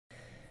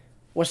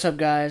What's up,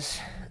 guys?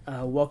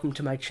 Welcome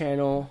to my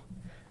channel.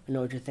 I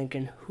know what you're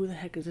thinking, who the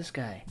heck is this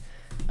guy?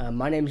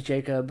 My name is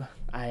Jacob.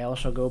 I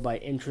also go by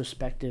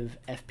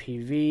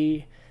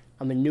IntrospektiveFPV.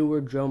 I'm a newer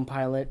drone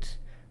pilot,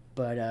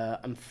 but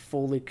I'm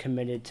fully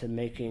committed to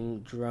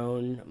making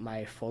drone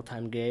my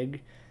full-time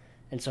gig.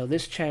 And so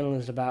this channel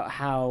is about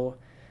how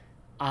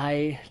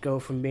I go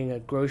from being a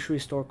grocery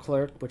store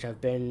clerk, which I've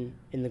been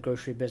in the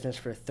grocery business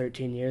for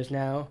 13 years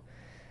now,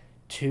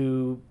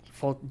 to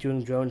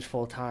doing drones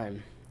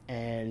full-time.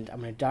 And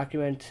I'm going to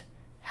document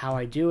how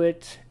I do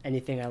it,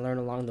 anything I learn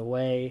along the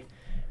way,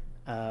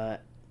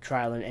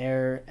 trial and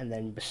error, and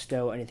then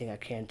bestow anything I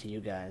can to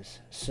you guys.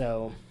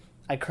 So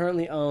I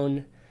currently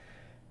own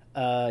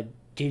a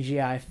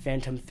DJI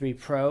Phantom 3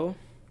 Pro,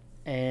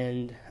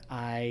 and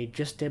I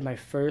just did my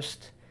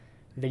first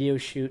video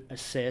shoot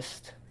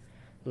assist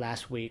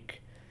last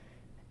week.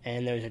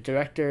 And there was a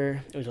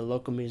director, there was a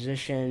local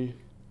musician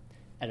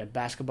at a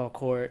basketball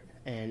court,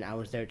 and I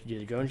was there to do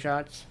the drone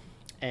shots.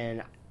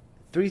 And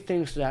three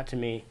things stood out to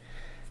me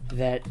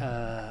that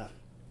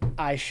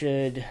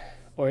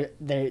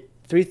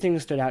three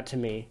things stood out to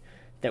me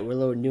that were a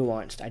little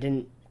nuanced. I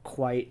didn't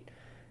quite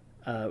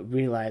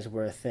realize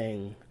were a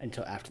thing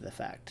until after the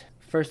fact.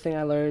 First thing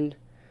I learned,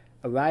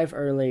 arrive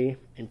early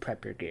and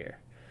prep your gear.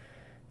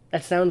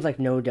 That sounds like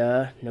no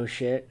duh, no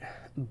shit,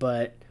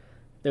 but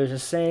there's a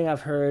saying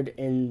I've heard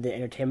in the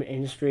entertainment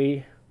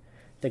industry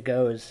that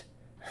goes,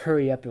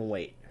 hurry up and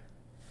wait.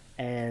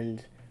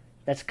 And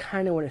that's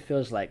kind of what it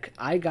feels like.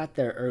 I got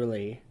there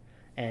early,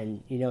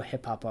 and you know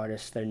hip-hop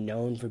artists, they're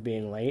known for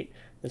being late.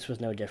 This was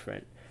no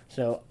different.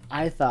 So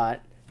I thought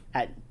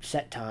at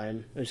set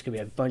time, there was going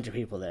to be a bunch of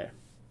people there.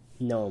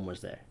 No one was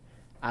there.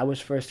 I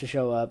was first to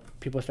show up.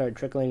 People started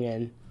trickling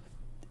in,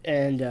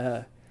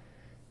 and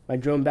my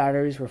drone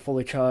batteries were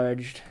fully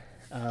charged.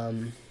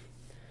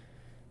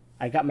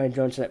 I got my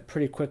drone set up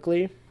pretty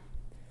quickly,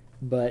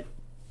 but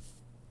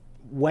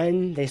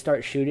when they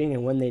start shooting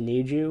and when they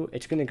need you,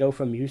 it's going to go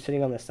from you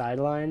sitting on the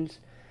sidelines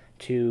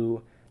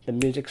to the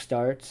music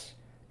starts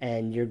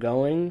and you're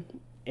going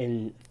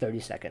in 30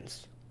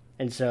 seconds.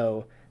 And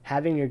so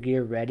having your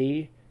gear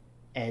ready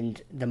and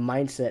the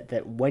mindset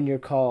that when you're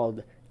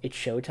called, it's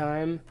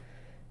showtime,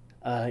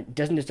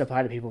 doesn't just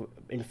apply to people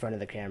in front of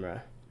the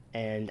camera.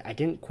 And I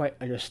didn't quite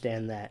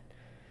understand that,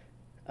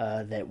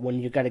 that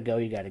when you got to go,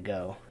 you got to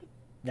go.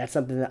 That's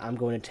something that I'm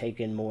going to take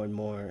in more and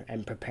more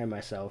and prepare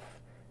myself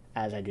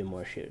as I do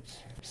more shoots.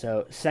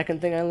 So second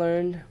thing I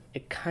learned,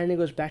 it kind of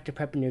goes back to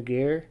prepping your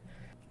gear.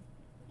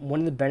 One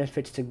of the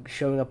benefits to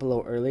showing up a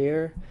little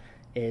earlier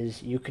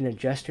is you can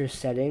adjust your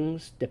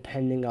settings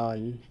depending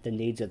on the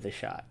needs of the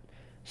shot.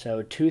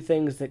 So two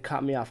things that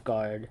caught me off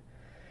guard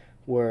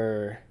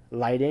were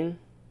lighting,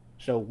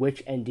 so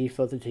which ND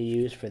filter to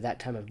use for that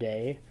time of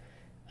day.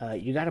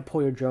 You got to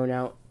pull your drone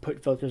out,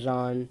 put filters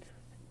on,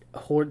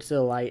 hold it to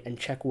the light, and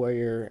check where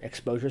your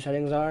exposure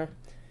settings are.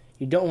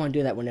 You don't want to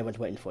do that when everyone's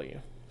waiting for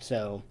you.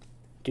 So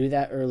do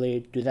that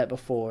early, do that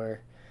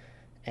before,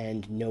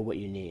 and know what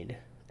you need.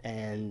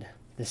 And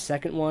the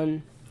second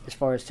one, as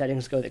far as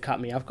settings go, that caught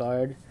me off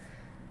guard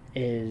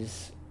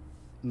is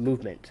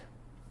movement.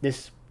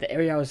 The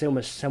area I was in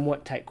was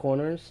somewhat tight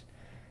corners,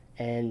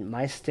 and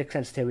my stick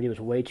sensitivity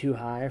was way too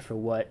high for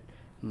what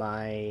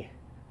the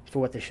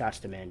shots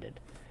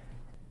demanded.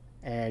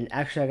 And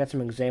actually I got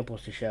some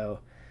examples to show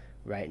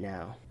right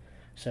now.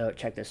 So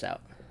check this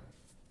out.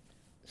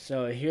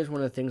 So here's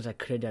one of the things I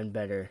could have done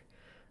better.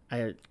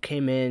 I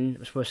came in,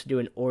 was supposed to do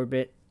an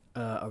orbit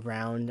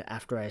around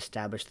after I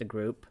established the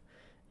group,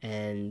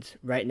 and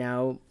right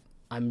now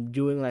I'm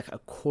doing like a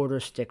quarter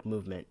stick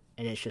movement,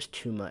 and it's just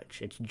too much.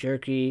 It's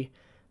jerky.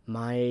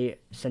 My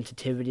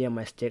sensitivity on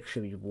my stick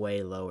should be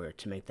way lower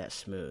to make that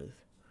smooth.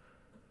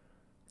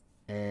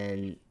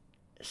 And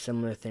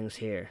similar things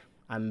here.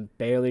 I'm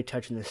barely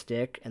touching the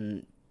stick,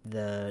 and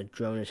the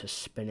drone is just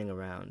spinning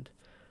around.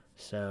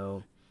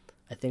 So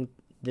I think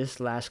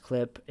this last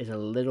clip is a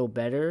little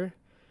better,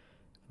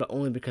 but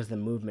only because the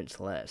movement's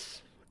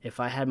less. If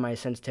I had my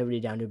sensitivity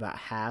down to about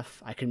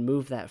half, I could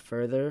move that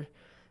further,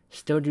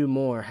 still do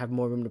more, have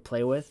more room to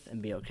play with, and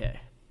be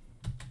okay.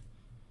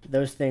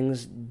 Those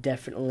things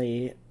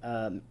definitely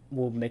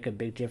will make a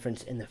big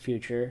difference in the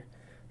future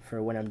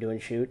for when I'm doing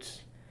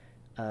shoots.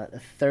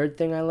 The third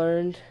thing I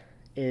learned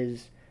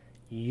is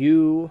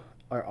you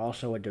are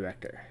also a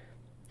director.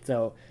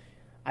 So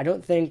I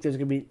don't think there's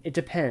going to be, it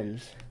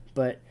depends,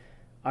 but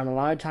on a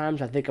lot of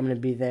times I think I'm going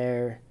to be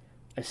there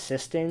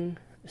assisting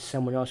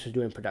someone else who's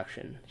doing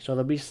production. So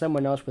there'll be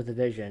someone else with a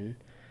vision,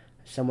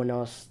 someone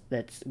else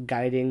that's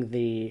guiding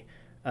the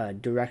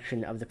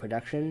direction of the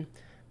production,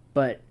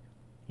 but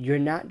you're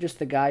not just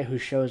the guy who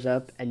shows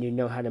up and you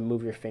know how to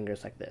move your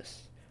fingers like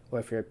this, or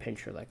if you're a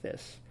pincher like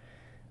this.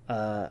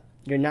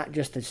 You're not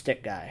just the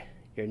stick guy.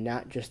 You're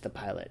not just the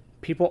pilot.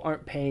 People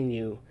aren't paying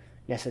you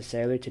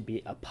necessarily to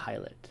be a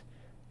pilot.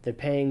 They're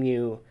paying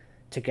you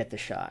to get the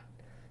shot.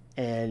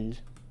 And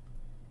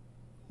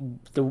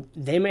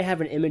they may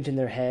have an image in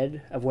their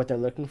head of what they're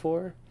looking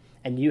for,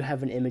 and you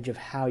have an image of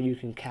how you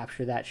can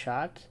capture that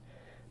shot,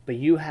 but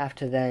you have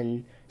to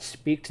then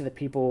speak to the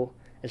people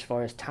as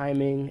far as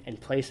timing and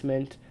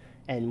placement,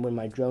 and when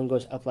my drone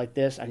goes up like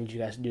this, I need you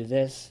guys to do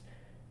this.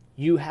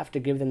 You have to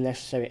give them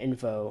necessary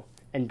info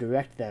and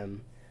direct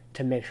them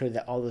to make sure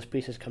that all those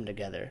pieces come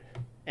together.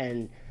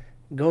 And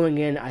going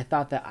in, I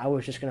thought that I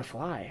was just going to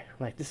fly.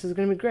 Like, this is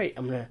going to be great.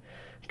 I'm going to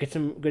get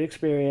some good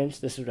experience.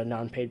 This is a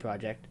non-paid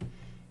project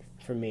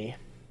for me.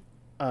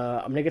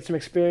 I'm going to get some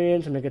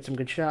experience. I'm going to get some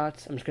good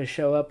shots. I'm just going to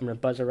show up. I'm going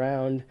to buzz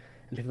around,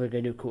 and people are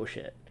going to do cool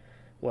shit.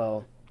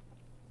 Well,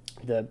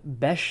 the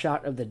best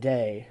shot of the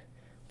day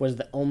was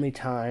the only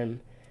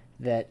time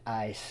that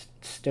I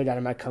stood out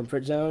of my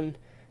comfort zone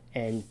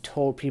and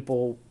told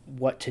people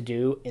what to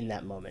do in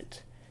that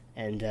moment.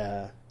 And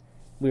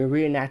we were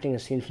reenacting a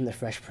scene from The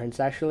Fresh Prince,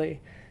 actually.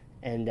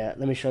 And let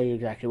me show you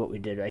exactly what we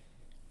did, right?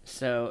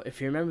 So,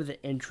 if you remember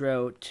the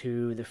intro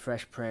to The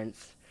Fresh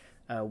Prince,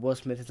 Will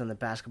Smith is on the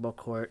basketball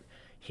court.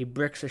 He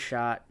bricks a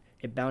shot,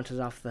 it bounces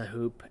off the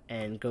hoop,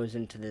 and goes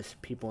into this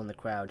people in the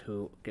crowd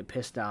who get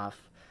pissed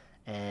off,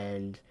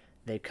 and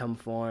they come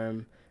for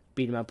him,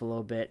 beat him up a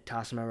little bit,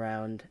 toss him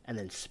around, and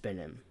then spin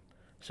him.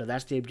 So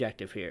that's the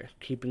objective here,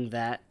 keeping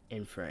that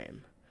in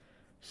frame.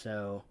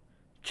 So,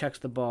 chucks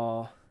the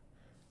ball,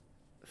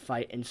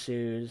 fight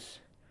ensues,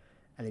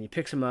 and then he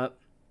picks him up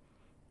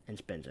and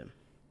spins him.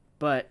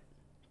 But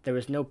there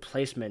was no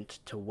placement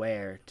to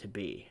where to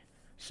be,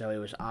 so it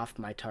was off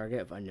my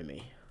target of under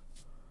me.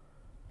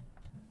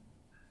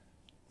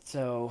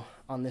 So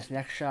on this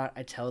next shot,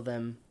 I tell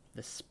them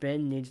the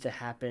spin needs to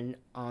happen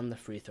on the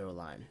free throw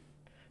line,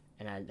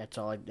 and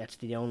that's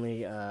the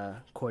only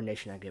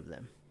coordination I give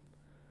them.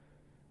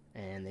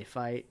 And they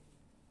fight,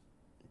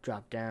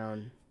 drop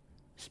down,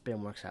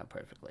 spin works out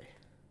perfectly.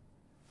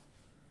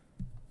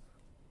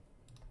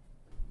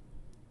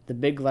 The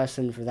big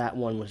lesson for that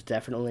one was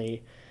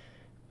definitely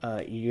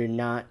you're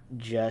not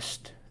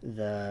just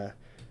the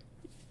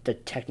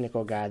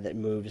technical guy that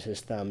moves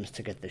his thumbs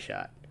to get the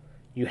shot.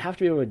 You have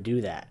to be able to do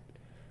that,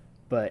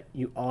 but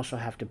you also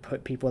have to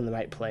put people in the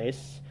right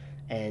place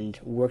and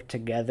work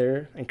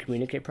together and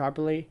communicate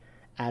properly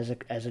as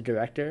a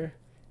director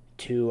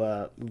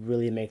to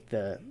really make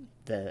the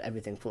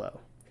everything flow.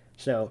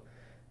 So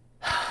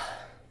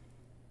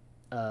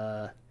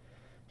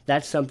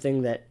that's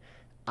something that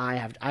I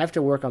have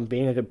to work on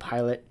being a good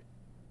pilot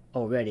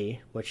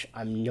already, which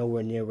I'm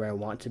nowhere near where I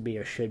want to be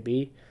or should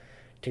be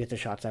to get the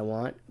shots I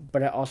want.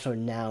 But I also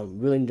now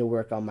really need to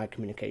work on my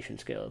communication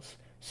skills.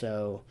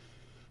 So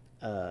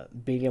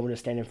being able to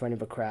stand in front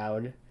of a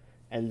crowd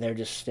and they're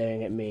just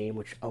staring at me,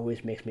 which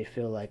always makes me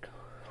feel like,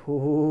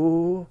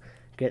 ooh,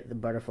 get the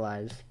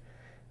butterflies,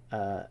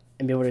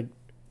 and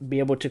be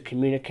able to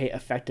communicate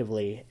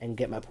effectively and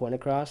get my point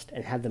across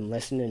and have them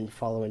listen and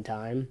follow in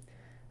time.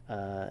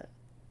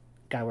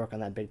 Gotta work on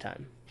that big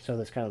time. So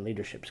that's kind of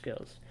leadership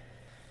skills.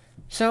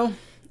 So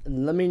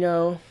let me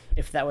know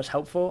if that was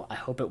helpful. I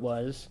hope it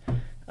was.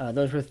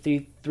 Those were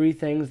three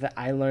things that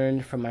I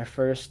learned from my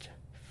first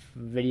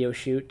video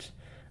shoot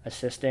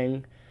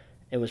assisting.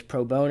 It was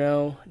pro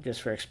bono,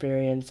 just for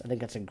experience. I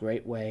think that's a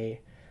great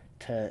way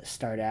to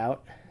start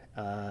out,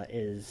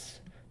 is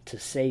to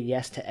say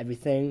yes to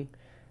everything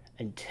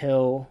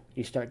until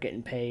you start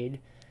getting paid,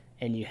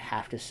 and you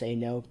have to say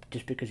no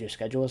just because your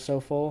schedule is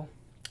so full.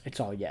 It's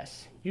all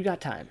yes. You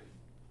got time.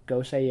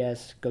 Go say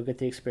yes. Go get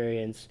the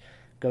experience.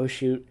 Go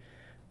shoot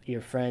your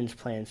friends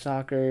playing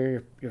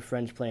soccer, your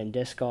friends playing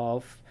disc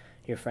golf,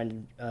 your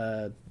friend's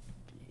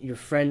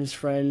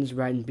friends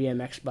riding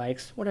BMX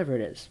bikes, whatever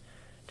it is.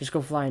 Just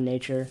go fly in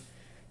nature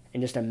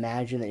and just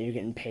imagine that you're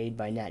getting paid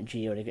by Nat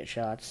Geo to get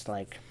shots.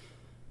 Like,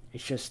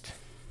 it's just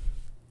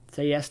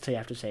say yes till you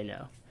have to say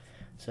no.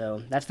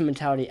 So that's the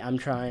mentality I'm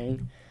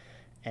trying,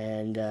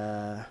 and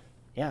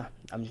yeah,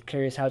 I'm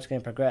curious how it's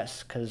going to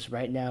progress, because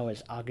right now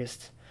is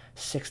August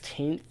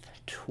 16th,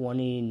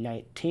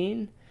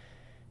 2019,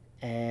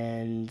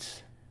 and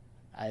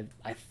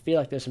I feel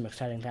like there's some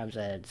exciting times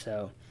ahead,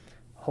 so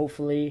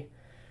hopefully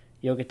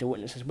you'll get to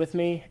witness this with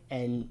me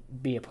and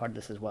be a part of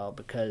this as well,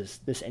 because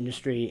this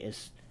industry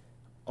is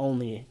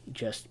only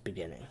just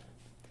beginning.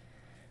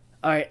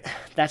 Alright,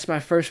 that's my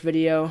first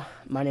video.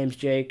 My name's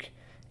Jake,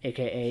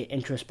 aka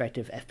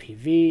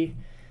IntrospektiveFPV,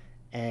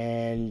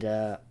 and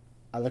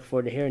I look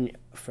forward to hearing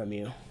from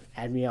you.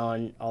 Add me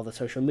on all the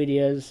social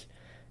medias,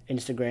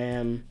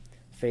 Instagram,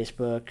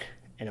 Facebook,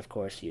 and of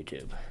course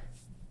YouTube.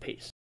 Peace.